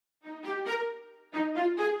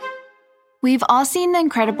We've all seen the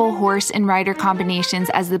incredible horse and rider combinations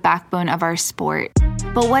as the backbone of our sport.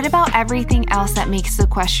 But what about everything else that makes the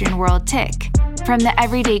equestrian world tick? From the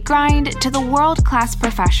everyday grind to the world-class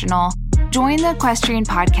professional, join the Equestrian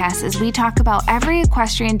Podcast as we talk about every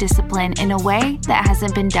equestrian discipline in a way that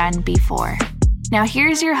hasn't been done before. Now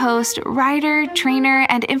here's your host, rider, trainer,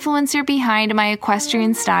 and influencer behind my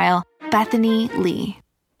equestrian style, Bethany Lee.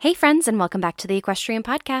 Hey friends, and welcome back to the Equestrian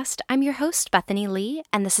Podcast. I'm your host, Bethany Lee,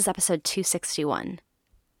 and this is episode 261.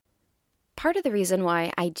 Part of the reason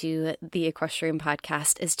why I do the Equestrian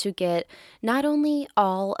Podcast is to get not only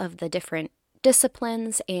all of the different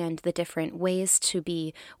disciplines and the different ways to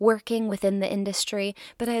be working within the industry,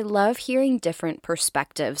 but I love hearing different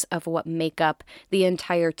perspectives of what make up the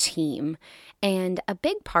entire team. And a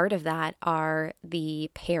big part of that are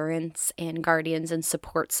the parents and guardians and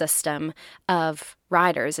support system of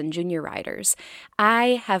riders and junior riders.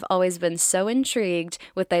 I have always been so intrigued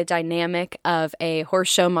with the dynamic of a horse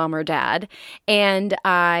show mom or dad, and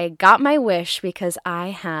I got my wish because I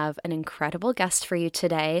have an incredible guest for you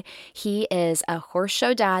today. He is a horse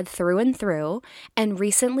show dad through and through, and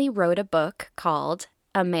recently wrote a book called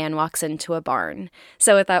A Man Walks Into a Barn.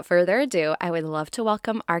 So without further ado, I would love to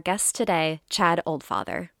welcome our guest today, Chad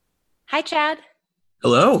Oldfather. Hi, Chad.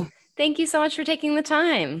 Hello. Thank you so much for taking the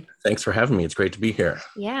time. Thanks for having me. It's great to be here.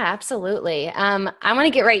 Yeah, absolutely. I want to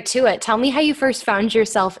get right to it. Tell me how you first found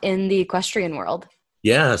yourself in the equestrian world.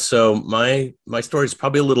 Yeah, so my story is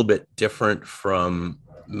probably a little bit different from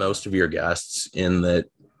most of your guests in that,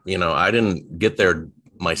 I didn't get there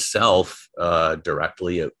myself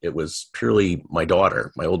directly. It was purely my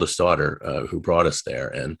daughter, my oldest daughter, who brought us there.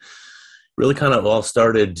 And really kind of all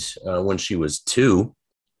started when she was 2.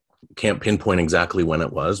 Can't pinpoint exactly when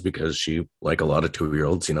it was because she, like a lot of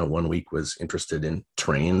 2-year-olds, one week was interested in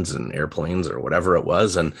trains and airplanes or whatever it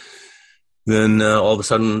was. And then all of a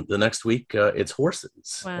sudden the next week it's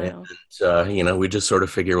horses. Wow. And, we just sort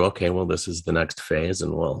of figure, okay, well, this is the next phase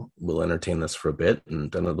and we'll entertain this for a bit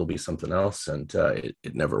and then it'll be something else. And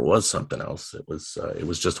it never was something else. It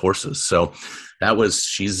was just horses. So that was,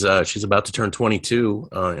 she's about to turn 22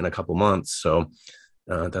 in a couple months. So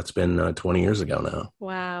that's been 20 years ago now.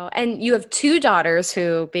 Wow. And you have 2 daughters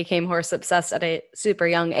who became horse obsessed at a super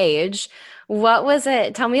young age. What was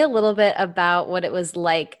it? Tell me a little bit about what it was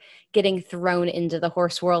like getting thrown into the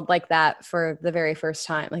horse world like that for the very first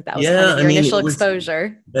time. Like that was kind of your initial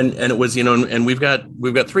exposure. And it was, and we've got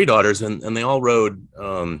 3 daughters and they all rode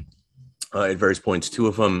at various points. 2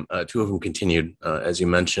 of them continued, as you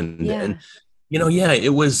mentioned. Yeah. And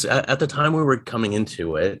it was at the time we were coming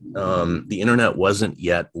into it. The internet wasn't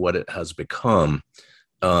yet what it has become.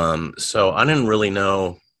 So I didn't really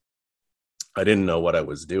know. I didn't know what I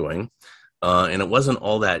was doing. And it wasn't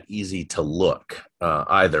all that easy to look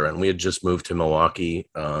either. And we had just moved to Milwaukee.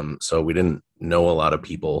 So we didn't know a lot of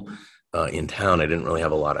people in town. I didn't really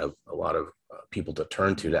have a lot of people to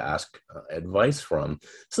turn to ask advice from.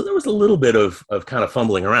 So there was a little bit of kind of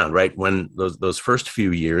fumbling around, right? When those first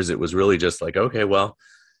few years, it was really just like, okay, well,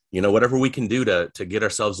 whatever we can do to get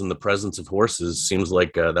ourselves in the presence of horses seems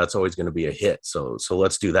like that's always going to be a hit. So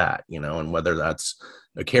let's do that, and whether that's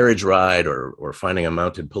a carriage ride or finding a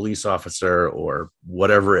mounted police officer or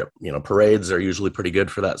whatever, parades are usually pretty good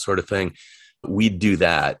for that sort of thing. We'd do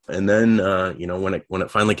that. And then, when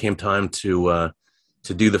it finally came time to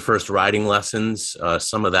do the first riding lessons,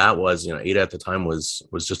 some of that was, Ada at the time was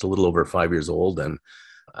just a little over 5 years old. And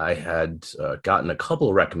I had gotten a couple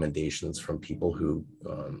of recommendations from people who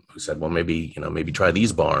said, well, maybe try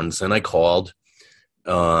these barns. And I called,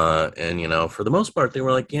 and, for the most part, they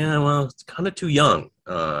were like, yeah, well, it's kind of too young.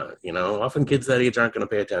 Often kids that age aren't going to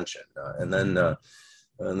pay attention. And then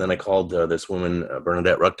I called this woman,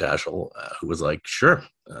 Bernadette Rucktaschel, who was like, sure,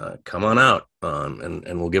 come on out,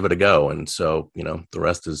 and we'll give it a go. And so, the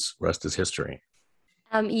rest is history.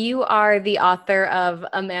 You are the author of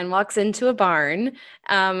A Man Walks Into a Barn.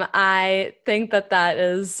 I think that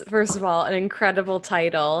is, first of all, an incredible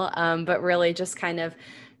title, but really just kind of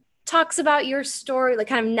talks about your story, like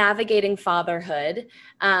kind of navigating fatherhood.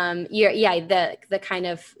 The kind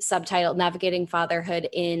of subtitle, Navigating Fatherhood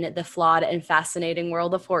in the Flawed and Fascinating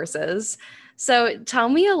World of Horses. So tell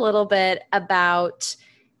me a little bit about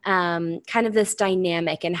kind of this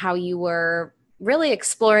dynamic and how you were really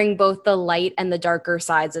exploring both the light and the darker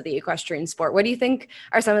sides of the equestrian sport. What do you think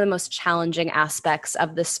are some of the most challenging aspects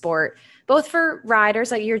of the sport, both for riders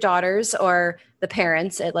like your daughters or the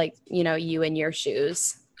parents at you in your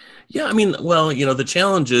shoes? Yeah, I mean, well, the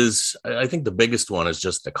challenge is, I think the biggest one is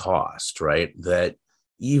just the cost, right? That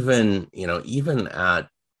even at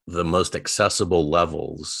the most accessible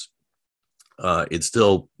levels, it's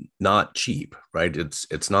still not cheap, right?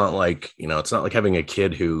 It's not like, it's not like having a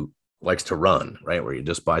kid who likes to run, right? Where you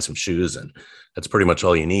just buy some shoes and that's pretty much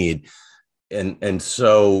all you need. And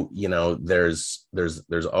so,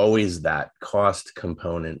 there's always that cost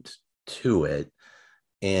component to it.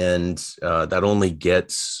 And that only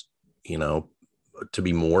gets, to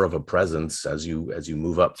be more of a presence as you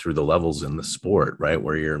move up through the levels in the sport, right?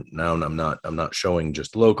 Where you're now, and I'm not showing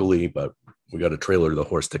just locally, but we got to trailer the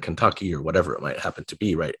horse to Kentucky or whatever it might happen to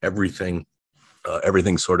be, right? Everything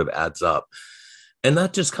sort of adds up. And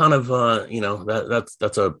that just kind of,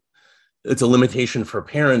 it's a limitation for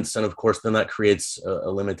parents. And of course, then that creates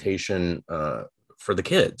a limitation for the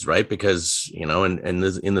kids, right? Because,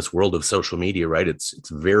 in this world of social media, right, it's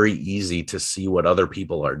very easy to see what other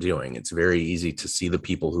people are doing. It's very easy to see the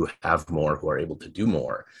people who have more, who are able to do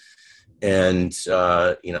more. And,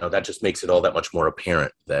 that just makes it all that much more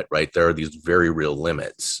apparent that, right, there are these very real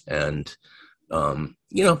limits. And,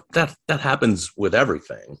 that happens with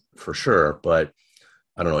everything for sure. But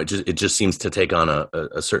I don't know, it just seems to take on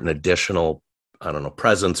a certain additional, I don't know,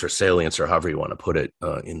 presence or salience or however you want to put it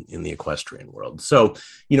in the equestrian world. So,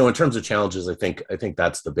 in terms of challenges, I think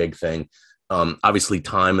that's the big thing. Obviously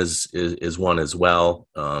time is one as well.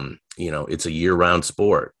 It's a year-round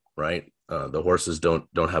sport, right? The horses don't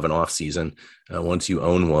have an off season. Once you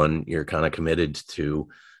own one, you're kind of committed to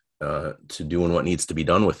doing what needs to be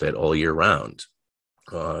done with it all year round.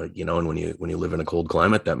 And when you live in a cold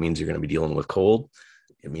climate, that means you're going to be dealing with cold.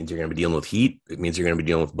 It means you're going to be dealing with heat. It means you're going to be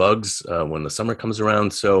dealing with bugs when the summer comes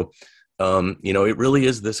around. So, it really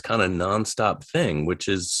is this kind of nonstop thing, which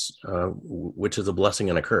is a blessing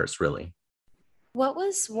and a curse, really. What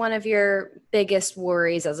was one of your biggest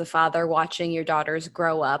worries as a father watching your daughters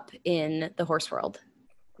grow up in the horse world?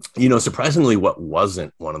 Surprisingly, what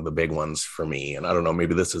wasn't one of the big ones for me, and I don't know,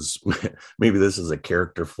 maybe this is a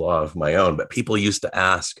character flaw of my own, but people used to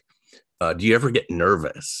ask, do you ever get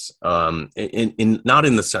nervous? Not in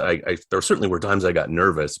the there certainly were times I got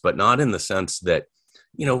nervous, but not in the sense that,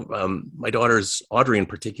 my daughters, Audrey in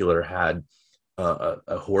particular, had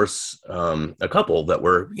a horse, a couple that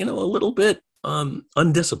were, a little bit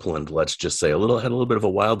undisciplined, let's just say, had a little bit of a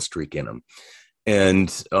wild streak in them. And,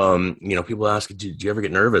 people ask, do you ever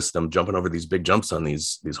get nervous them jumping over these big jumps on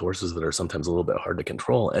these horses that are sometimes a little bit hard to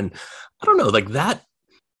control? And I don't know, like that,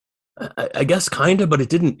 I guess kind of, but it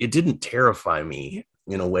didn't terrify me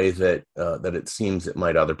in a way that it seems it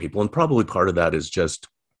might other people. And probably part of that is just,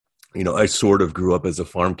 I sort of grew up as a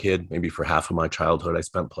farm kid. Maybe for half of my childhood, I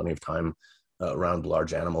spent plenty of time around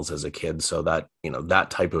large animals as a kid. So that, that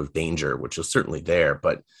type of danger, which is certainly there,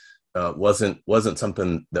 but wasn't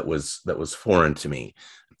something that was foreign to me.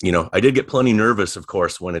 I did get plenty nervous, of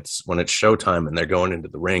course, when it's showtime and they're going into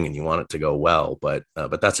the ring and you want it to go well, but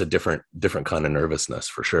that's a different kind of nervousness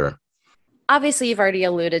for sure. Obviously, you've already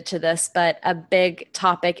alluded to this, but a big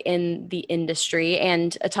topic in the industry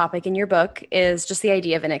and a topic in your book is just the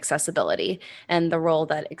idea of inaccessibility and the role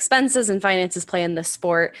that expenses and finances play in the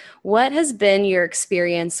sport. What has been your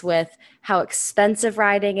experience with how expensive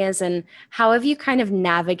riding is, and how have you kind of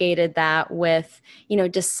navigated that with,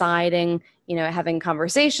 deciding, having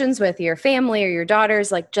conversations with your family or your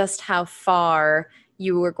daughters, like just how far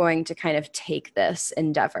you were going to kind of take this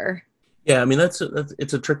endeavor? Yeah, I mean, it's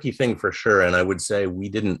a tricky thing for sure. And I would say we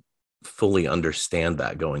didn't fully understand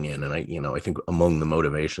that going in. And I think among the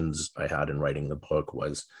motivations I had in writing the book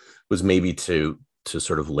was maybe to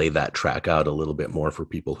sort of lay that track out a little bit more for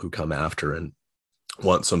people who come after and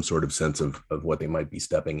want some sort of sense of what they might be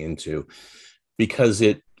stepping into, because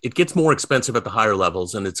it gets more expensive at the higher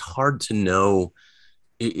levels, and it's hard to know.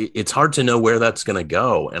 It's hard to know where that's going to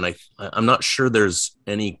go. And I'm not sure there's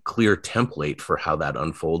any clear template for how that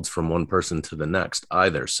unfolds from one person to the next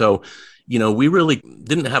either. So, we really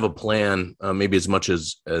didn't have a plan, maybe as much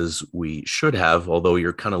as we should have, although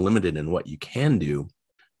you're kind of limited in what you can do.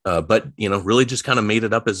 But, really just kind of made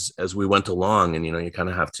it up as we went along. And, you kind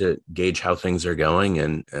of have to gauge how things are going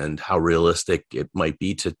and how realistic it might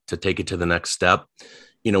be to take it to the next step.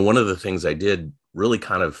 One of the things I did really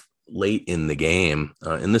kind of late in the game,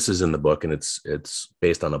 and this is in the book, and it's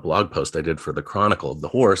based on a blog post I did for the Chronicle of the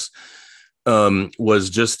Horse, was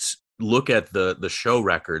just look at the show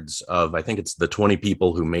records of, I think it's the 20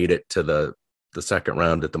 people who made it to the second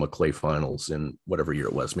round at the Maclay finals in whatever year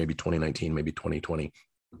it was, maybe 2019, maybe 2020,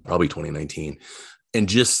 probably 2019, and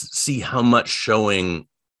just see how much showing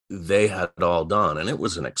they had all done. And it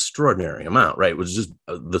was an extraordinary amount, right? It was just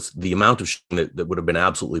the amount of showing that would have been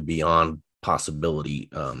absolutely beyond possibility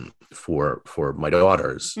for my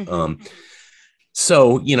daughters. Mm-hmm.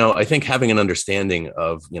 So, I think having an understanding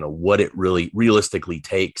of, what it really realistically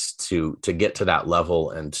takes to get to that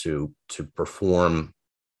level and to perform,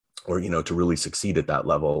 or, to really succeed at that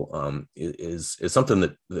level, is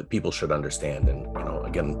something that people should understand. And,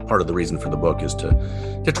 again, part of the reason for the book is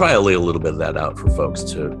to try to lay a little bit of that out for folks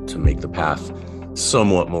to make the path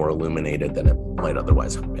somewhat more illuminated than it might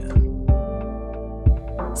otherwise have been.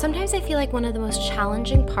 Sometimes I feel like one of the most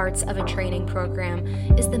challenging parts of a training program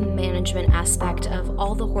is the management aspect of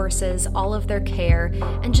all the horses, all of their care,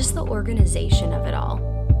 and just the organization of it all.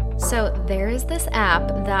 So there is this app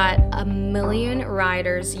that 1 million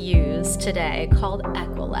riders use today called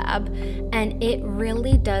Equilab, and it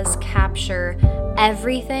really does capture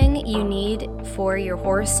everything you need for your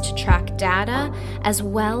horse to track data, as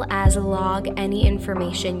well as log any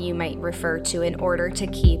information you might refer to in order to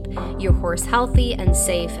keep your horse healthy and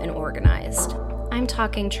safe and organized. I'm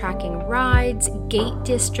talking tracking rides, gait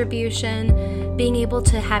distribution, being able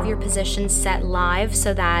to have your position set live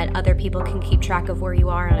so that other people can keep track of where you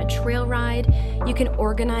are on a trail ride. You can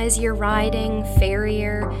organize your riding,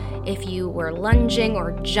 farrier, if you were lunging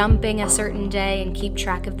or jumping a certain day, and keep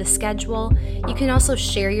track of the schedule. You can also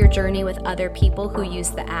share your journey with other people who use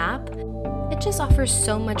the app. It just offers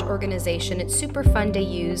so much organization. It's super fun to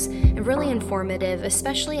use and really informative,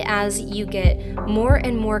 especially as you get more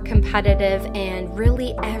and more competitive and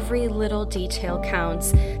really every little detail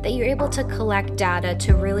counts, that you're able to collect data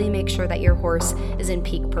to really make sure that your horse is in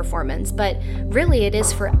peak performance. But really it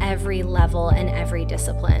is for every level and every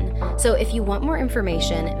discipline. So if you want more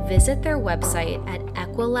information, visit their website at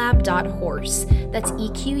equilab.horse. That's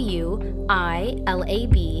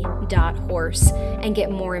EQUILAB.horse and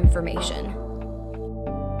get more information.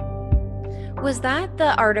 Was that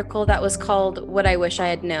the article that was called What I Wish I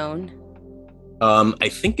Had Known? I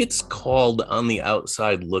think it's called On the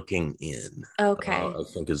Outside Looking In. Okay. I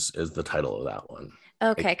think is the title of that one.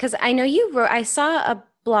 Okay, because I know you wrote, I saw a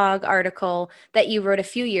blog article that you wrote a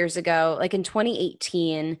few years ago, like in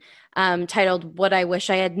 2018, titled What I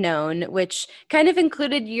Wish I Had Known, which kind of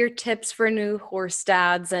included your tips for new horse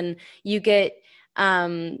dads. And you get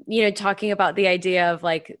talking about the idea of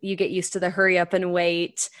like, you get used to the hurry up and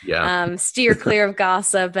wait, steer clear of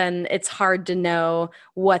gossip, and it's hard to know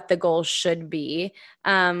what the goal should be.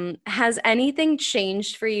 Has anything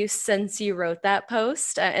changed for you since you wrote that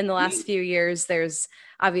post? In the last few years, there's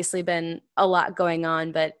obviously been a lot going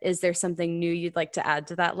on, but is there something new you'd like to add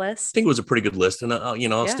to that list? I think it was a pretty good list, and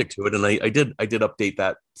I'll stick to it. And I did update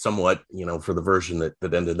that somewhat, for the version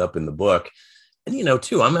that ended up in the book. And,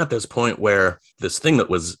 too, I'm at this point where this thing that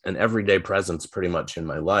was an everyday presence pretty much in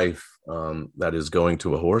my life, that is going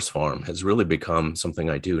to a horse farm, has really become something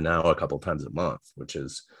I do now a couple times a month, which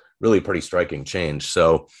is really a pretty striking change.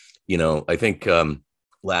 So, I think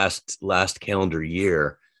last calendar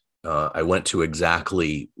year, I went to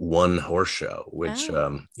exactly one horse show, which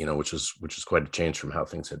is quite a change from how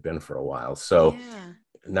things had been for a while. So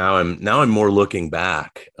now I'm more looking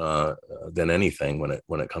back than anything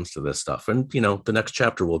when it comes to this stuff. And, the next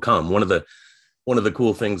chapter will come. One of the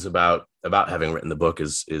cool things about having written the book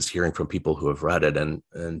is hearing from people who have read it. And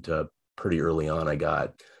pretty early on, I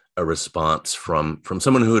got a response from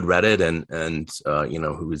someone who had read it and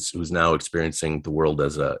who's now experiencing the world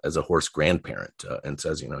as a horse grandparent, and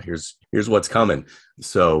says, here's what's coming.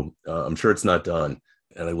 So I'm sure it's not done,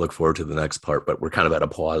 and I look forward to the next part, but we're kind of at a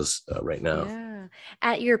pause right now. Yeah.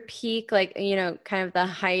 At your peak, kind of the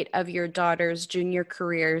height of your daughter's junior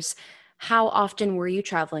careers, how often were you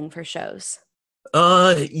traveling for shows?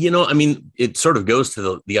 It sort of goes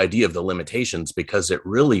to the idea of the limitations, because it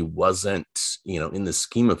really wasn't, in the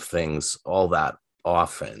scheme of things, all that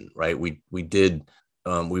often, right? We would do,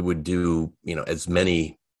 as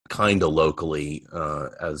many kind of locally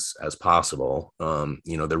as possible.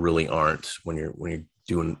 There really aren't, when you're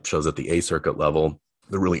doing shows at the A circuit level,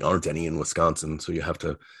 there really aren't any in Wisconsin. So you have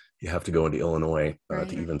to go into Illinois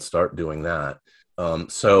to even start doing that.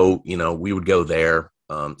 So we would go there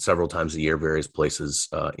several times a year, various places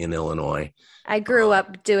in Illinois. I grew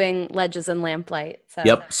up doing Ledges and Lamplight.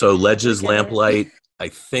 Yep. So Ledges, Lamplight. I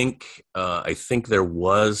think there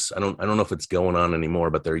was, I don't know if it's going on anymore,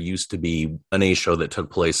 but there used to be an A show that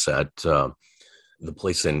took place at the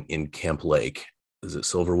place in Camp Lake. Is it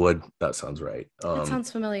Silverwood? That sounds right. That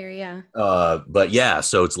sounds familiar, yeah. But yeah,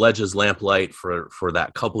 so it's Ledges, Lamplight for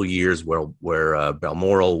that couple years where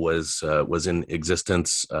Balmoral was in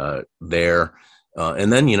existence there,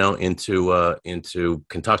 and then into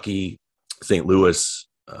Kentucky, St. Louis,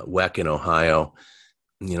 WEC in Ohio,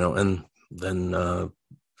 and then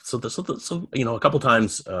so a couple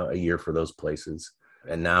times a year for those places.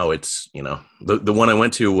 And now it's, the one I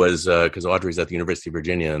went to was because Audrey's at the University of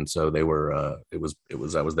Virginia, and so they were it was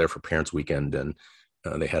I was there for Parents Weekend, and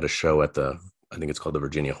they had a show at I think it's called the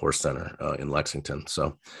Virginia Horse Center in Lexington.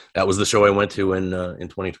 So that was the show I went to in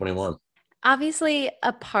 2021. Obviously,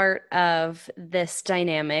 a part of this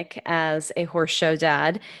dynamic as a horse show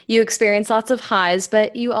dad, you experience lots of highs,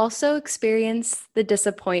 but you also experience the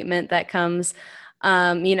disappointment that comes,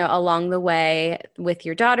 along the way with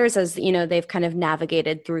your daughters as, they've kind of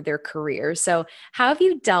navigated through their careers. So how have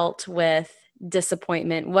you dealt with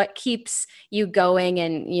disappointment? What keeps you going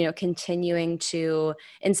and, continuing to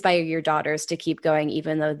inspire your daughters to keep going,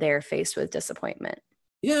 even though they're faced with disappointment?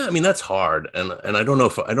 Yeah, I mean, that's hard. And I don't know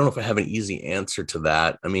if I have an easy answer to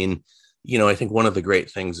that. I mean, I think one of the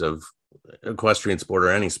great things of equestrian sport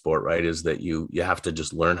or any sport, right, is that you have to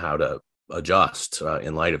just learn how to adjust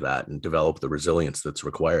in light of that and develop the resilience that's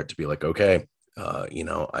required to be like, okay,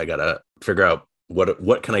 I got to figure out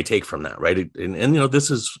what can I take from that, right? And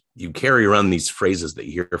this is, you carry around these phrases that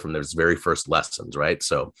you hear from those very first lessons, right?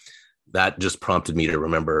 So that just prompted me to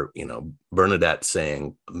remember, Bernadette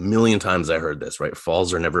saying a million times, I heard this, right?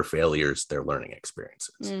 Falls are never failures, they're learning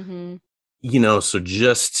experiences. Mm-hmm. So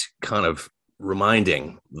just kind of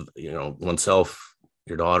reminding, oneself,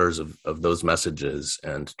 your daughters of those messages,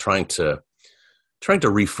 and trying to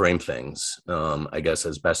reframe things, I guess,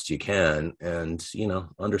 as best you can, and,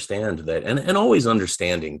 understand that, and always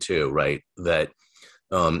understanding too, right? That,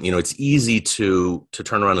 it's easy to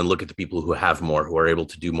turn around and look at the people who have more, who are able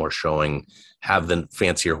to do more showing, have the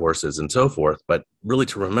fancier horses and so forth. But really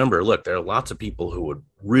to remember, look, there are lots of people who would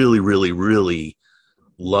really, really, really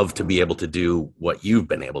love to be able to do what you've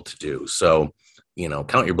been able to do. So,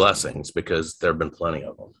 count your blessings, because there have been plenty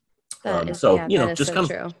of them. Just so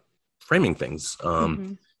kind of framing things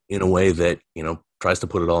in a way that, tries to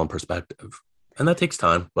put it all in perspective. And that takes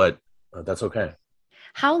time, but that's okay.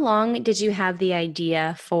 How long did you have the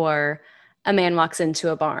idea for A Man Walks Into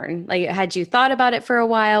a Barn? Like, had you thought about it for a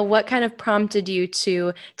while? What kind of prompted you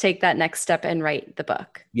to take that next step and write the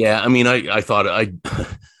book? Yeah, I mean, I thought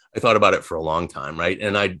I thought about it for a long time, right?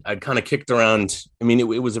 And I'd kind of kicked around. I mean,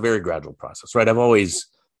 it was a very gradual process, right? I've always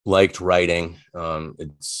liked writing.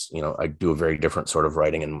 It's, I do a very different sort of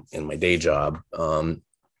writing in my day job. And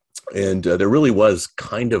there really was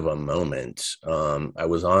kind of a moment. I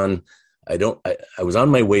was on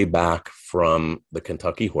my way back from the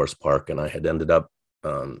Kentucky Horse Park, and I had ended up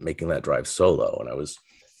making that drive solo. And I was,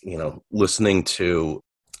 listening to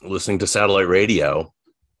satellite radio,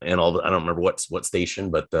 and I don't remember what station,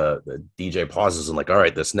 but the DJ pauses and like, all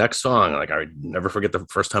right, this next song, like, I never forget the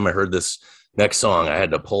first time I heard this next song. I had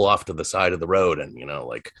to pull off to the side of the road and,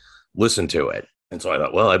 listen to it. And so I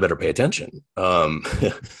thought, well, I better pay attention.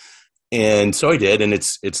 And so I did, and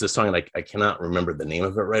it's this song, like, I cannot remember the name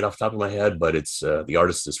of it right off the top of my head, but it's the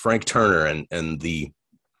artist is Frank Turner, and the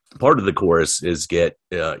part of the chorus is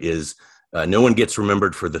no one gets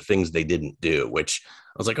remembered for the things they didn't do, which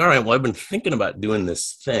I was like, all right, well, I've been thinking about doing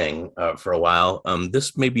this thing for a while.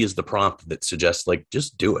 This maybe is the prompt that suggests, like,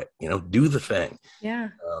 just do it, do the thing,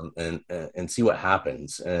 and see what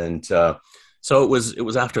happens. And so it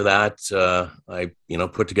was after that, I,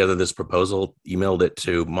 put together this proposal, emailed it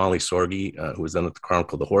to Molly Sorgi, who was then at the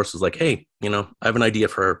Chronicle of the Horse, was like, hey, I have an idea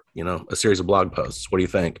for, a series of blog posts. What do you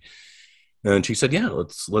think? And she said, yeah,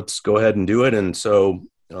 let's go ahead and do it. And so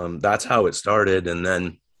that's how it started. And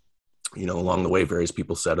then, along the way, various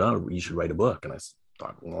people said, oh, you should write a book. And I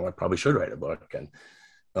thought, well, I probably should write a book. And,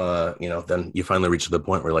 then you finally reach the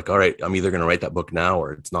point where you're like, all right, I'm either going to write that book now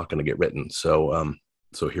or it's not going to get written. So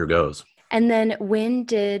here goes. And then when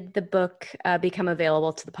did the book become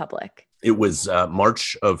available to the public? It was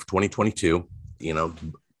March of 2022.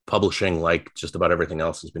 Publishing, like just about everything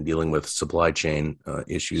else, has been dealing with supply chain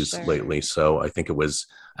issues lately. So I think it was,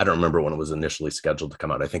 I don't remember when it was initially scheduled to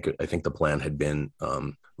come out. I think the plan had been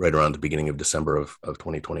right around the beginning of December of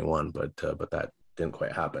 2021, but that didn't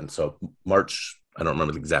quite happen. So March, I don't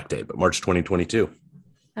remember the exact date, but March 2022.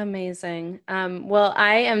 Amazing. Well,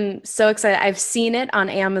 I am so excited. I've seen it on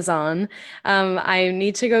Amazon. I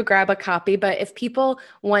need to go grab a copy, but if people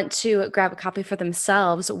want to grab a copy for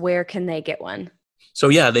themselves, where can they get one? So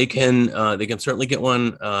yeah, they can certainly get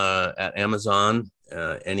one at Amazon.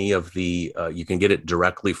 Any of the you can get it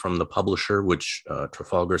directly from the publisher, which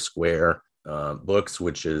Trafalgar Square Books,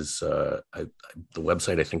 which is the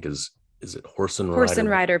website, I think is it Horse and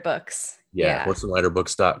Rider Books. Yeah,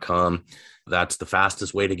 horseandriderbooks.com. That's the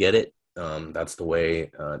fastest way to get it. That's the way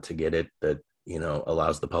to get it that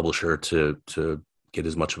allows the publisher to get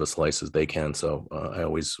as much of a slice as they can. So I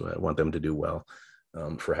always want them to do well.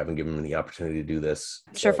 for having given me the opportunity to do this.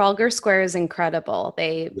 Trafalgar Square is incredible.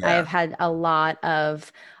 I have had a lot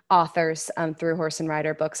of authors through Horse and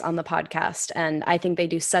Rider books on the podcast, and I think they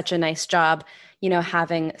do such a nice job,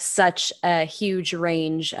 having such a huge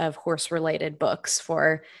range of horse related books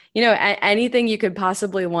for, anything you could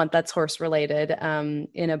possibly want that's horse related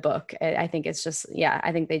in a book. I think it's just,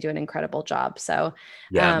 I think they do an incredible job. So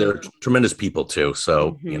they're tremendous people too.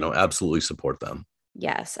 So, absolutely support them.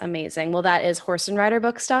 Yes, amazing. Well, that is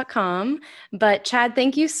horseandriderbooks.com. But Chad,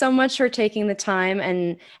 thank you so much for taking the time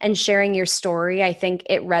and sharing your story. I think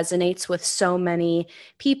it resonates with so many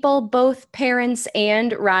people, both parents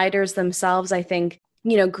and riders themselves. I think,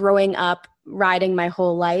 growing up riding my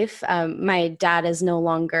whole life, my dad is no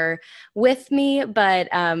longer with me, but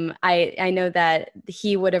I know that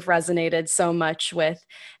he would have resonated so much with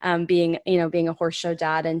being a horse show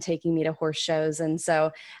dad and taking me to horse shows. And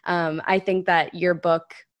so I think that your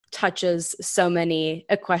book touches so many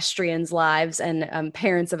equestrians' lives and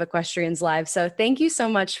parents of equestrians' lives. So thank you so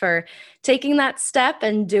much for taking that step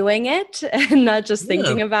and doing it and not just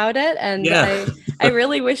thinking about it. And I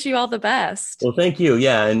really wish you all the best. Well, thank you.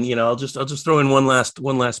 Yeah. And, I'll just throw in one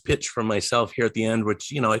last pitch from myself here at the end,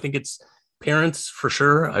 which, I think it's parents for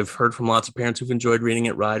sure. I've heard from lots of parents who've enjoyed reading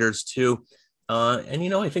it, riders too.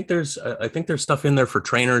 And, I think there's stuff in there for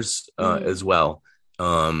trainers as well.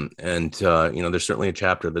 There's certainly a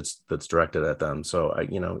chapter that's directed at them. So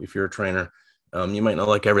if you're a trainer, you might not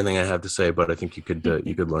like everything I have to say, but I think you could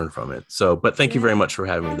learn from it. So, but thank you very much for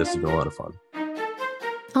having me. This has been a lot of fun.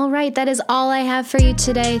 All right, that is all I have for you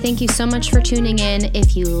today. Thank you so much for tuning in.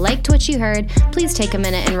 If you liked what you heard, please take a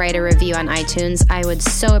minute and write a review on iTunes. I would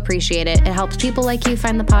so appreciate it. It helps people like you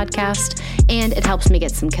find the podcast, and it helps me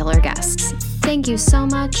get some killer guests. Thank you so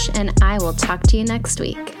much, and I will talk to you next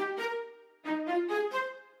week.